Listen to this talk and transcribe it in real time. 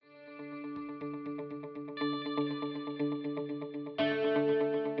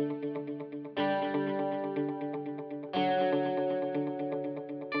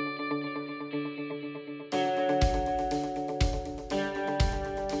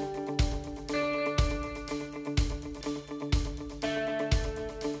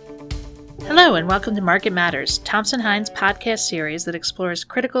Hello and welcome to Market Matters, Thompson Hines' podcast series that explores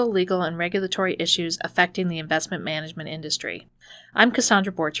critical legal and regulatory issues affecting the investment management industry. I'm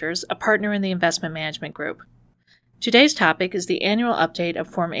Cassandra Borchers, a partner in the Investment Management Group. Today's topic is the annual update of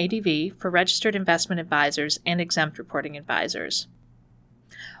Form ADV for registered investment advisors and exempt reporting advisors.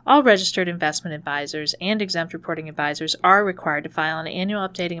 All registered investment advisors and exempt reporting advisors are required to file an annual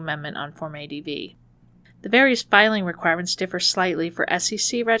updating amendment on Form ADV. The various filing requirements differ slightly for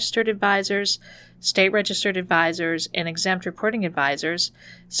SEC-registered advisors, state-registered advisors, and exempt reporting advisors,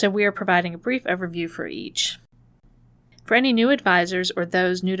 so we are providing a brief overview for each. For any new advisors or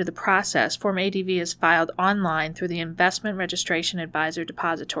those new to the process, Form ADV is filed online through the Investment Registration Advisor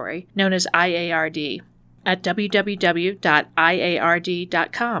Depository, known as IARD, at www.iard.com.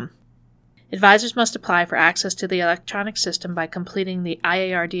 Advisors must apply for access to the electronic system by completing the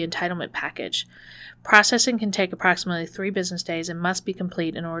IARD entitlement package. Processing can take approximately 3 business days and must be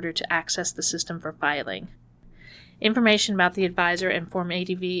complete in order to access the system for filing. Information about the advisor and Form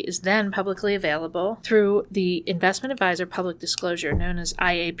ADV is then publicly available through the Investment Advisor Public Disclosure, known as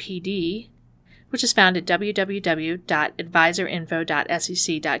IAPD, which is found at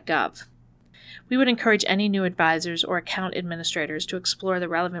www.advisorinfo.sec.gov. We would encourage any new advisors or account administrators to explore the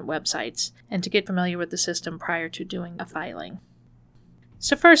relevant websites and to get familiar with the system prior to doing a filing.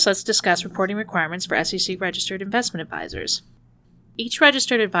 So first, let's discuss reporting requirements for SEC-registered investment advisors. Each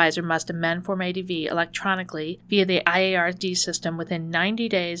registered advisor must amend Form ADV electronically via the IARD system within 90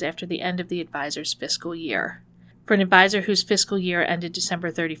 days after the end of the advisor's fiscal year. For an advisor whose fiscal year ended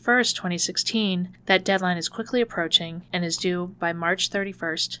December 31st, 2016, that deadline is quickly approaching and is due by March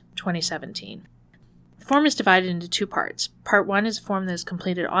 31st, 2017. The form is divided into 2 parts. Part 1 is a form that is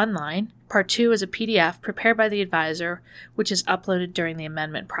completed online. Part 2 is a PDF prepared by the advisor, which is uploaded during the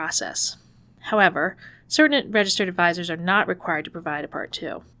amendment process. However, certain registered advisors are not required to provide a Part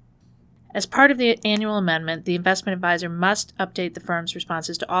 2. As part of the annual amendment, the investment advisor must update the firm's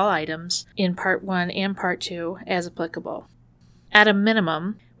responses to all items in Part 1 and Part 2 as applicable. At a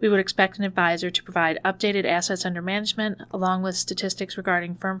minimum, we would expect an advisor to provide updated assets under management, along with statistics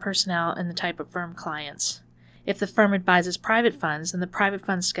regarding firm personnel and the type of firm clients. If the firm advises private funds, then the private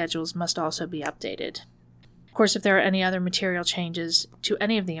fund schedules must also be updated. Of course, if there are any other material changes to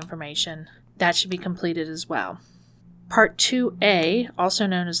any of the information, that should be completed as well. Part 2A, also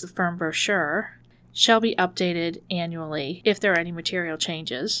known as the firm brochure, shall be updated annually if there are any material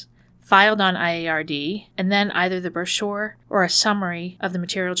changes, filed on IARD, and then either the brochure or a summary of the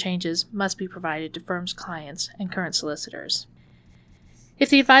material changes must be provided to firms' clients and current solicitors. If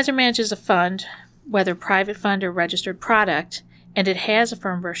the advisor manages a fund, whether private fund or registered product, and it has a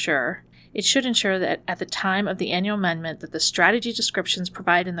firm brochure, it should ensure that at the time of the annual amendment that the strategy descriptions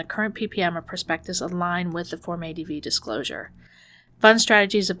provided in the current PPM or prospectus align with the Form ADV disclosure. Fund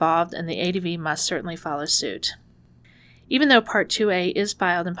strategies evolved and the ADV must certainly follow suit. Even though Part 2A is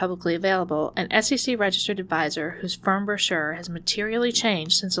filed and publicly available, an SEC-registered advisor whose firm brochure has materially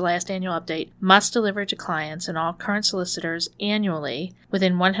changed since the last annual update must deliver to clients and all current solicitors annually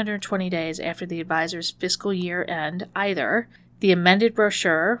within 120 days after the advisor's fiscal year end either the amended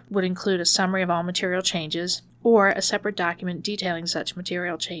brochure would include a summary of all material changes or a separate document detailing such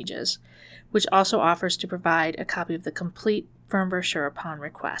material changes, which also offers to provide a copy of the complete firm brochure upon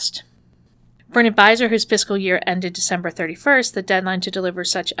request. For an advisor whose fiscal year ended December 31st, the deadline to deliver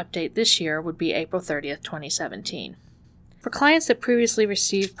such update this year would be April 30th, 2017. For clients that previously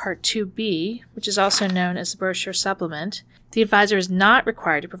received Part 2B, which is also known as the brochure supplement, the advisor is not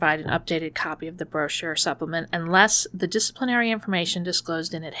required to provide an updated copy of the brochure supplement unless the disciplinary information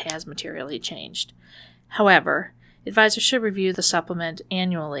disclosed in it has materially changed. However, advisors should review the supplement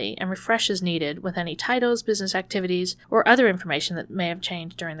annually and refresh as needed with any titles, business activities, or other information that may have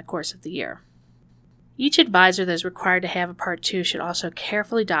changed during the course of the year. Each advisor that is required to have a Part 2 should also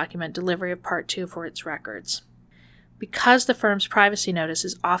carefully document delivery of Part 2 for its records. Because the firm's privacy notice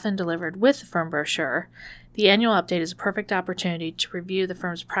is often delivered with the firm brochure, the annual update is a perfect opportunity to review the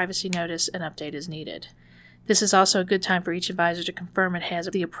firm's privacy notice and update as needed. This is also a good time for each advisor to confirm it has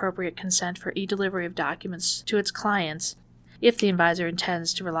the appropriate consent for e-delivery of documents to its clients if the advisor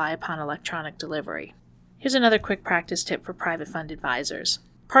intends to rely upon electronic delivery. Here's another quick practice tip for private fund advisors.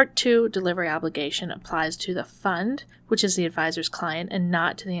 Part 2 delivery obligation applies to the fund, which is the advisor's client, and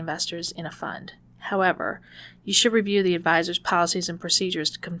not to the investors in a fund. However, you should review the advisor's policies and procedures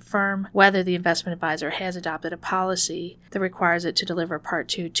to confirm whether the investment advisor has adopted a policy that requires it to deliver Part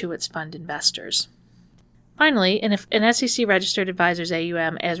 2 to its fund investors. Finally, and if an SEC-registered advisor's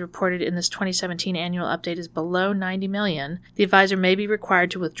AUM, as reported in this 2017 annual update, is below $90 million, the advisor may be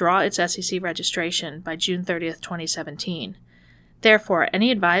required to withdraw its SEC registration by June 30th, 2017. Therefore,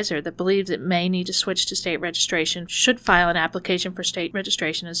 any advisor that believes it may need to switch to state registration should file an application for state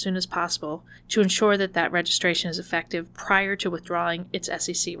registration as soon as possible to ensure that that registration is effective prior to withdrawing its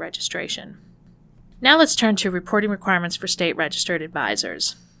SEC registration. Now let's turn to reporting requirements for state-registered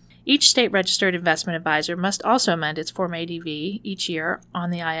advisors. Each state-registered investment advisor must also amend its Form ADV each year on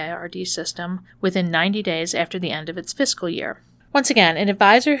the IIRD system within 90 days after the end of its fiscal year. Once again, an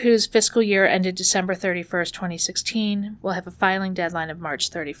advisor whose fiscal year ended December 31st, 2016 will have a filing deadline of March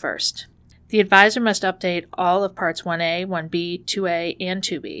 31st. The advisor must update all of Parts 1A, 1B, 2A, and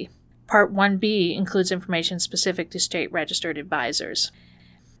 2B. Part 1B includes information specific to state-registered advisors.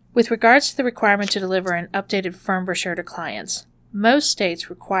 With regards to the requirement to deliver an updated firm brochure to clients, most states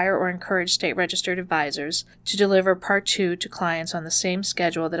require or encourage state-registered advisors to deliver Part 2 to clients on the same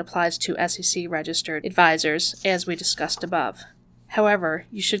schedule that applies to SEC-registered advisors, as we discussed above. However,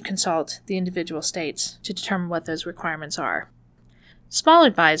 you should consult the individual states to determine what those requirements are. Small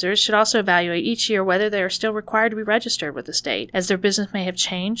advisors should also evaluate each year whether they are still required to be registered with the state, as their business may have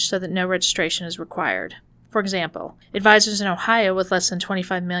changed so that no registration is required. For example, advisors in Ohio with less than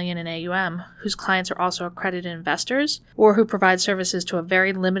 $25 million in AUM, whose clients are also accredited investors, or who provide services to a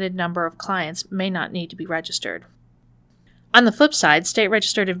very limited number of clients, may not need to be registered. On the flip side,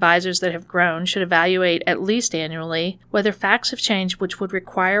 state-registered advisors that have grown should evaluate at least annually whether facts have changed which would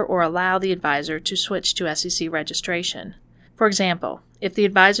require or allow the advisor to switch to SEC registration. For example, if the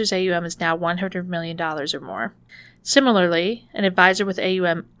advisor's AUM is now $100 million or more. Similarly, an advisor with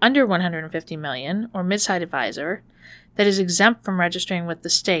AUM under $150 million, or mid-sized advisor, that is exempt from registering with the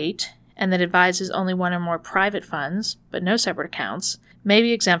state and that advises only one or more private funds, but no separate accounts, may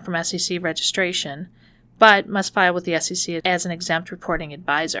be exempt from SEC registration, but must file with the SEC as an exempt reporting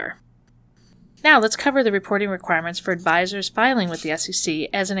advisor. Now let's cover the reporting requirements for advisors filing with the SEC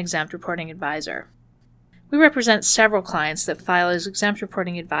as an exempt reporting advisor. We represent several clients that file as exempt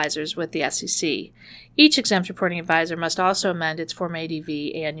reporting advisors with the SEC. Each exempt reporting advisor must also amend its Form ADV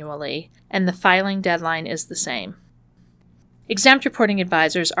annually, and the filing deadline is the same. Exempt reporting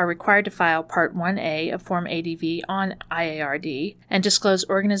advisors are required to file Part 1A of Form ADV on IIRD and disclose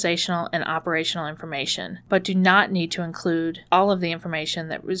organizational and operational information, but do not need to include all of the information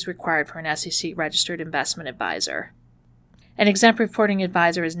that is required for an SEC-registered investment advisor. An exempt reporting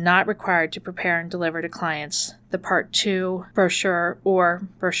advisor is not required to prepare and deliver to clients the Part 2 brochure or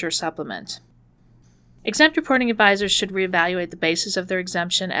brochure supplement. Exempt reporting advisors should reevaluate the basis of their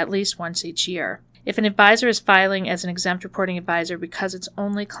exemption at least once each year. If an advisor is filing as an exempt reporting advisor because its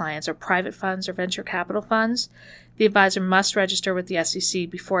only clients are private funds or venture capital funds, the advisor must register with the SEC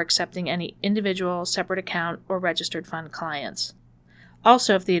before accepting any individual, separate account, or registered fund clients.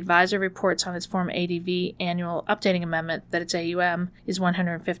 Also, if the advisor reports on its Form ADV annual updating amendment that its AUM is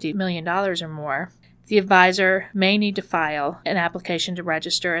 $150 million or more, the advisor may need to file an application to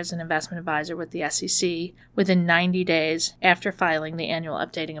register as an investment advisor with the SEC within 90 days after filing the annual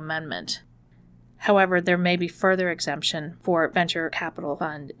updating amendment. However, there may be further exemption for venture capital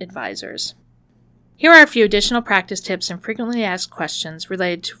fund advisors. Here are a few additional practice tips and frequently asked questions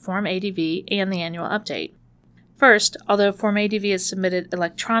related to Form ADV and the annual update. First, although Form ADV is submitted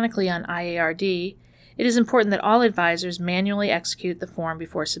electronically on IIRD, it is important that all advisors manually execute the form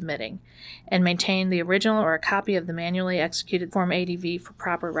before submitting and maintain the original or a copy of the manually executed Form ADV for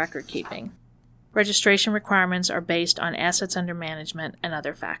proper record keeping. Registration requirements are based on assets under management and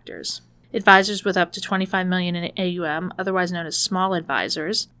other factors. Advisors with up to $25 million in AUM, otherwise known as small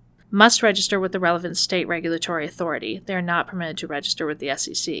advisors, must register with the relevant state regulatory authority. They are not permitted to register with the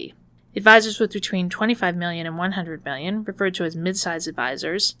SEC. Advisors with between $25 million and $100 million, referred to as mid-sized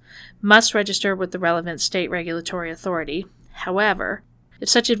advisors, must register with the relevant state regulatory authority. However, if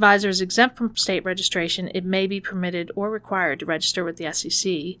such advisor is exempt from state registration, it may be permitted or required to register with the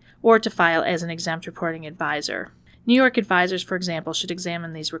SEC or to file as an exempt reporting advisor. New York advisors, for example, should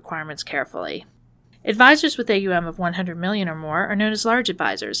examine these requirements carefully. Advisors with AUM of $100 million or more are known as large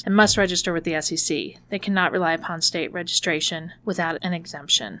advisors and must register with the SEC. They cannot rely upon state registration without an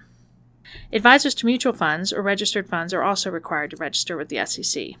exemption. Advisors to mutual funds or registered funds are also required to register with the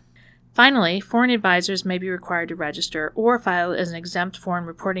SEC. Finally, foreign advisors may be required to register or file as an exempt foreign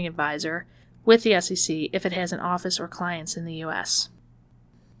reporting advisor with the SEC if it has an office or clients in the U.S.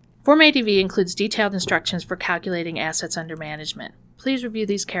 Form ADV includes detailed instructions for calculating assets under management. Please review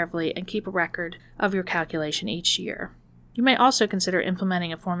these carefully and keep a record of your calculation each year. You may also consider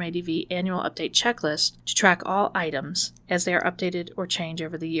implementing a Form ADV annual update checklist to track all items as they are updated or change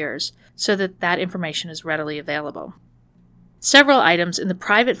over the years so that information is readily available. Several items in the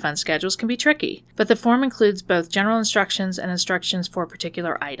private fund schedules can be tricky, but the form includes both general instructions and instructions for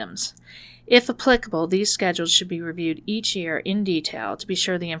particular items. If applicable, these schedules should be reviewed each year in detail to be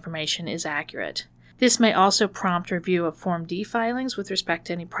sure the information is accurate. This may also prompt review of Form D filings with respect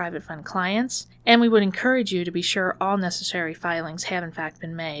to any private fund clients, and we would encourage you to be sure all necessary filings have in fact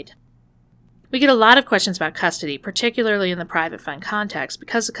been made. We get a lot of questions about custody, particularly in the private fund context,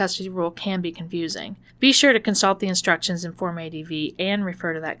 because the custody rule can be confusing. Be sure to consult the instructions in Form ADV and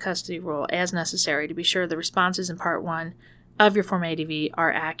refer to that custody rule as necessary to be sure the responses in Part 1 of your Form ADV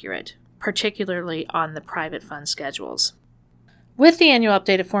are accurate, particularly on the private fund schedules. With the annual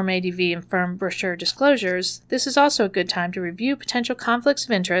update of Form ADV and firm brochure disclosures, this is also a good time to review potential conflicts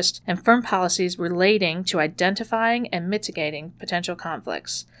of interest and firm policies relating to identifying and mitigating potential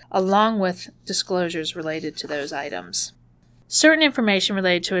conflicts, along with disclosures related to those items. Certain information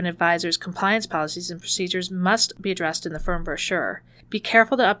related to an advisor's compliance policies and procedures must be addressed in the firm brochure. Be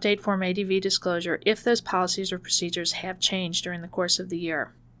careful to update Form ADV disclosure if those policies or procedures have changed during the course of the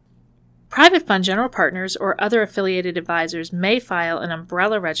year. Private fund general partners or other affiliated advisors may file an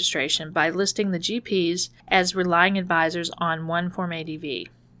umbrella registration by listing the GPs as relying advisors on one Form ADV.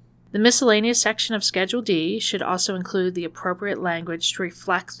 The miscellaneous section of Schedule D should also include the appropriate language to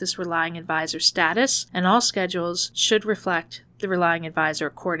reflect this relying advisor status, and all schedules should reflect the relying advisor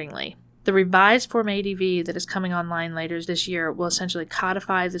accordingly. The revised Form ADV that is coming online later this year will essentially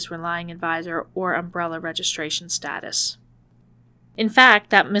codify this relying advisor or umbrella registration status. In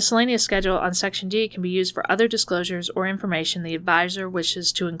fact, that miscellaneous schedule on Section D can be used for other disclosures or information the advisor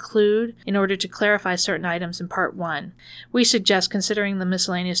wishes to include in order to clarify certain items in Part 1. We suggest considering the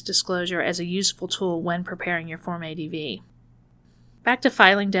miscellaneous disclosure as a useful tool when preparing your Form ADV. Back to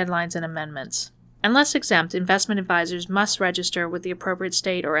filing deadlines and amendments. Unless exempt, investment advisors must register with the appropriate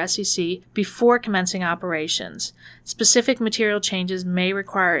state or SEC before commencing operations. Specific material changes may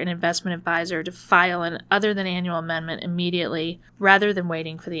require an investment advisor to file an other-than-annual amendment immediately rather than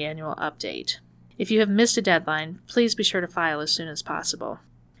waiting for the annual update. If you have missed a deadline, please be sure to file as soon as possible.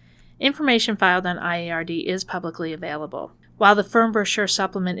 Information filed on IARD is publicly available. While the firm brochure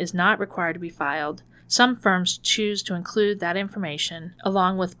supplement is not required to be filed, some firms choose to include that information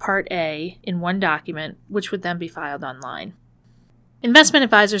along with Part A in one document, which would then be filed online. Investment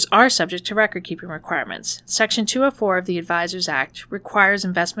advisors are subject to record-keeping requirements. Section 204 of the Advisors Act requires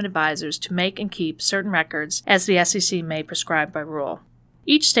investment advisors to make and keep certain records as the SEC may prescribe by rule.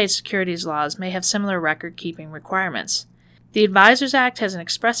 Each state's securities laws may have similar record-keeping requirements. The Advisors Act has an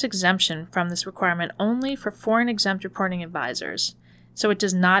express exemption from this requirement only for foreign exempt reporting advisors, so it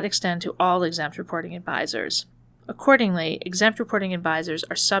does not extend to all exempt reporting advisors. Accordingly, exempt reporting advisors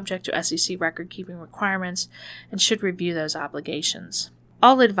are subject to SEC record-keeping requirements and should review those obligations.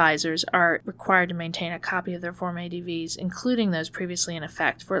 All advisors are required to maintain a copy of their Form ADVs, including those previously in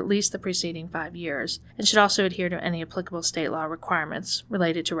effect, for at least the preceding 5 years, and should also adhere to any applicable state law requirements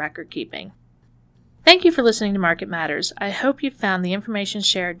related to record-keeping. Thank you for listening to Market Matters. I hope you found the information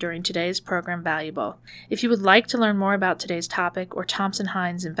shared during today's program valuable. If you would like to learn more about today's topic or Thompson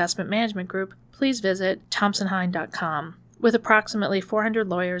Hines Investment Management Group, please visit thompsonhine.com. With approximately 400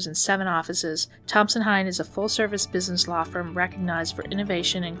 lawyers and 7 offices, Thompson Hine is a full-service business law firm recognized for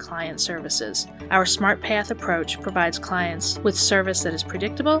innovation and client services. Our Smart Path approach provides clients with service that is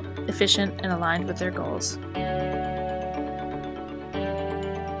predictable, efficient, and aligned with their goals.